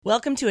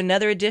Welcome to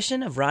another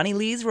edition of Ronnie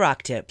Lee's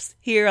Rock Tips,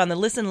 here on the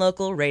Listen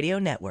Local Radio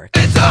Network.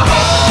 It's a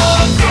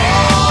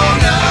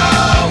homegrown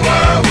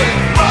hour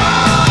with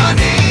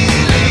Ronnie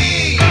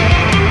Lee.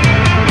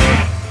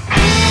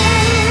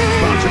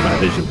 Sponsored by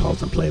Vision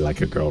Pulse and Play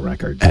Like a Girl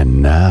Records.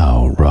 And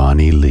now,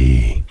 Ronnie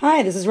Lee.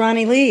 Hi, this is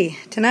Ronnie Lee.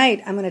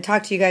 Tonight, I'm going to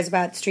talk to you guys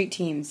about street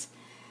teams.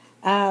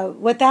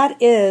 What that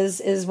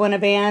is when a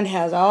band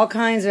has all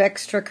kinds of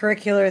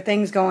extracurricular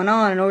things going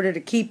on in order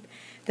to keep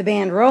the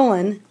band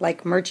rolling,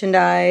 like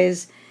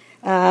merchandise,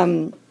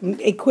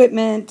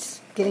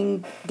 equipment,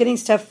 getting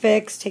stuff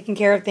fixed, taking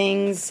care of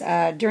things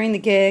during the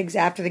gigs,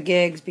 after the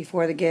gigs,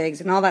 before the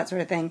gigs, and all that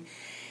sort of thing.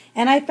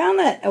 And I found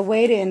that a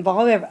way to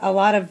involve a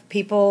lot of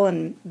people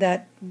and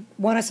that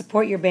want to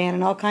support your band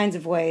in all kinds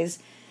of ways.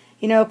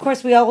 You know, of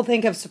course, we all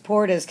think of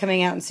support as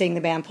coming out and seeing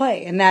the band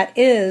play, and that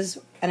is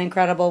an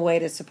incredible way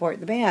to support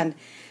the band.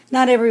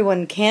 Not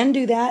everyone can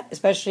do that,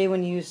 especially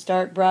when you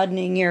start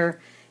broadening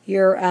your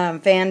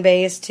fan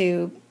base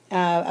to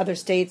other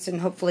states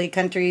and hopefully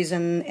countries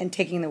and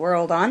taking the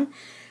world on.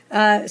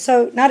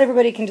 So not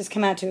everybody can just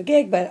come out to a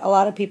gig, but a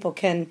lot of people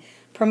can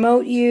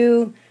promote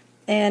you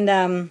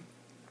and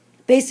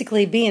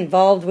basically be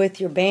involved with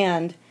your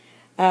band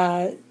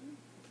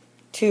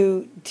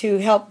to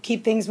help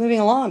keep things moving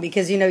along,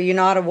 because, you know, you're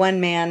not a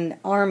one-man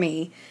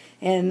army.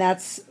 And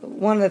that's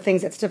one of the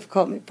things that's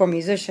difficult for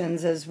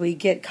musicians, is we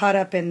get caught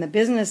up in the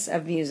business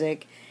of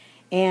music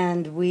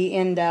and we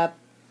end up,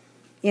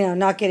 you know,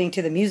 not getting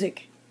to the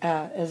music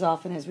as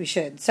often as we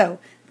should. So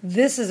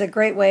this is a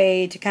great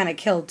way to kind of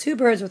kill two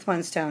birds with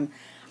one stone.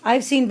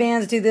 I've seen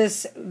bands do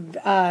this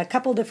a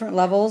couple different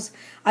levels.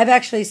 I've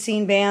actually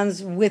seen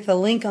bands with a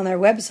link on their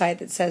website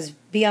that says,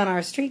 be on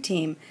our street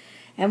team.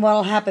 And what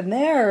will happen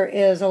there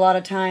is a lot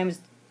of times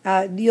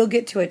you'll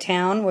get to a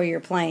town where you're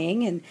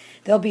playing, and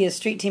there'll be a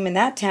street team in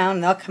that town,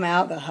 and they'll come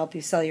out, they'll help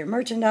you sell your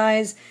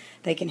merchandise,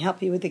 they can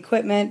help you with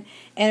equipment,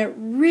 and it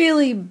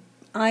really,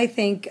 I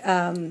think,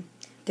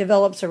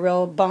 develops a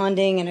real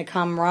bonding and a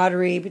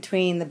camaraderie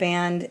between the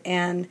band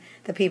and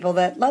the people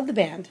that love the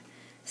band.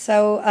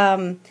 So,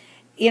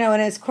 you know,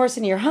 and of course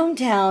in your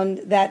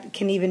hometown, that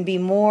can even be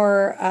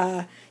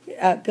more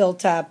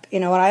built up. You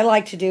know, what I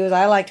like to do is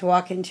I like to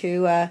walk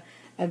into a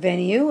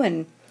venue,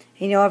 and,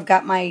 you know, I've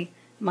got my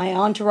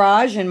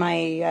entourage and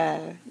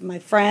my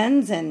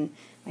friends and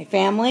my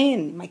family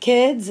and my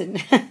kids and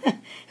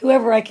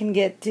whoever I can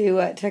get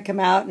to come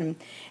out, and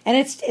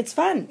it's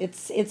fun.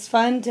 It's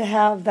fun to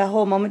have the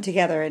whole moment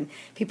together, and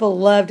people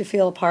love to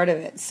feel a part of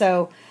it.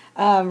 So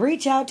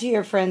reach out to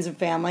your friends and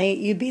family.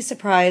 You'd be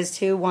surprised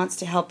who wants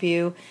to help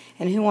you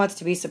and who wants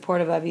to be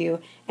supportive of you,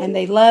 and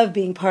they love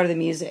being part of the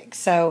music.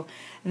 So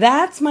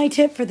that's my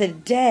tip for the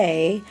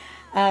day.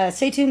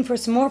 Stay tuned for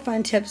some more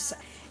fun tips.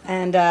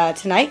 And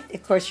tonight,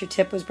 of course, your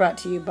tip was brought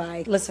to you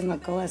by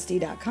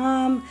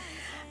ListenLocalSD.com,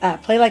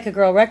 Play Like a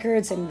Girl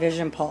Records, and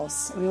Vision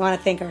Pulse. We want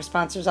to thank our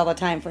sponsors all the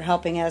time for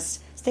helping us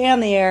stay on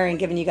the air and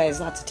giving you guys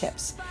lots of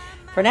tips.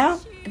 For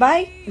now,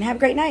 goodbye and have a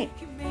great night.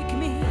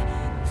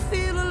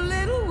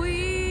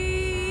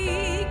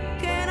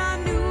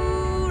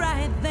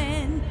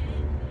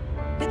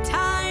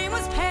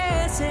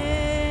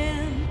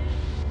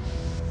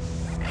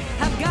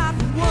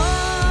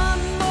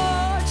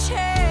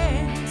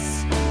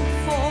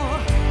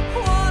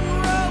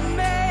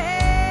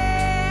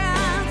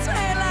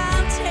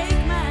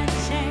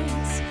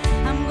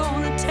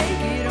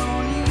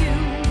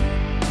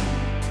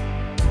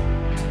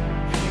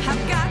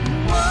 I've got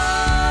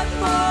one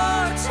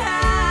more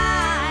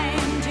time.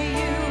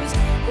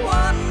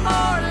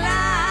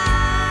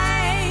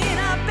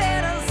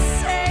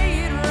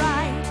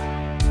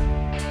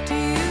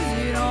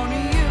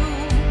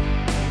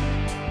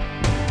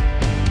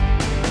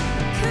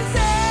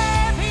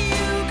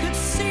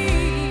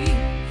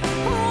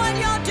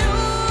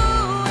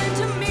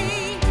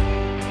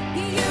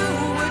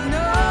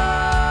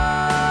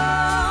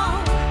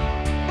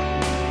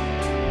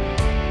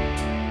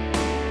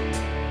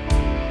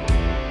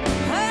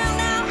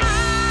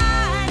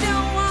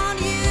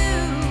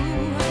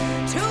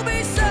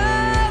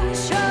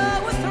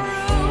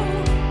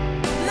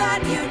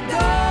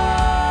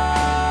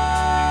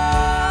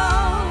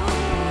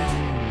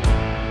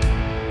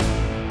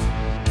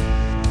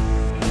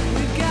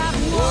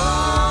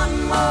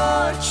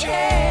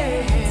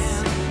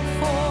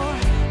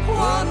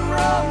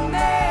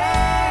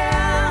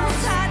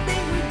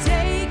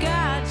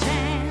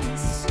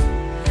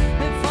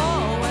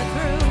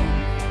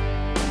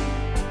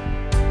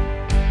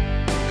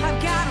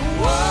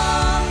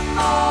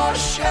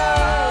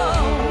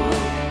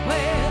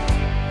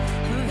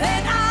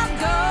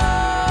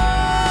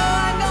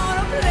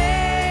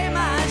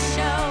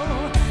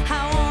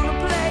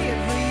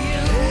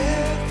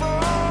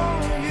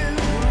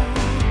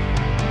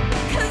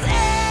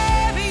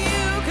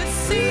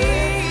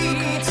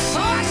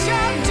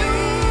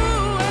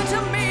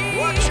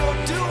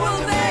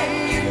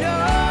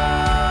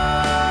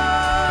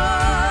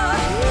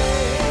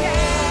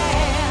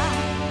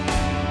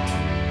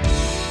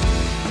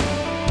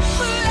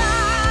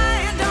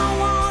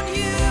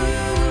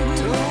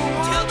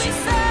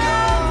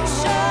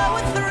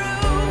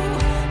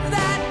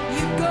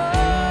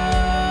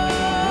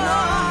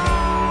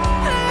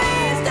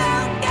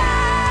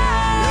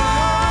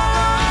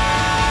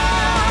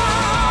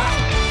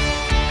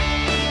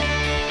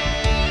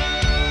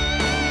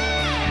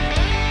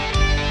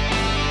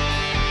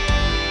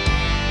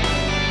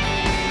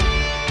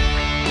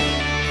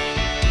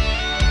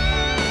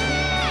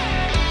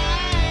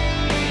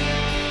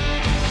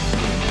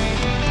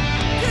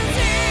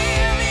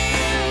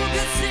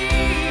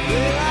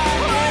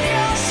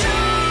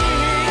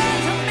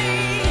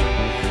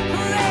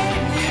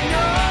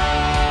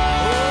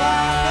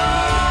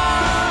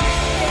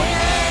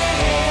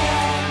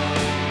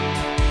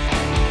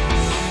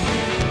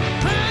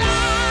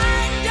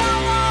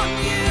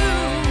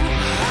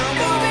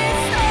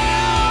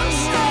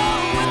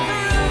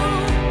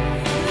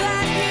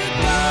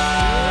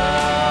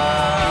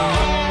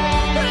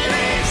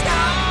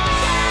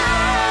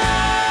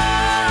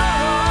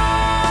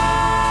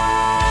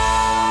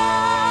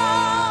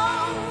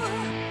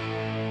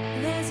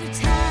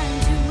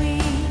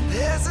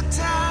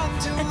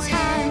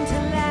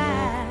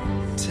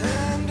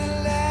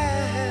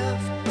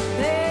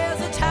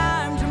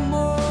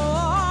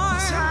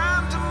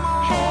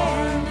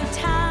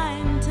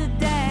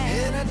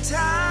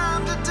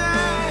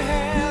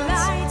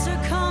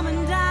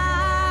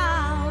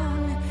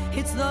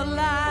 the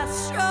light.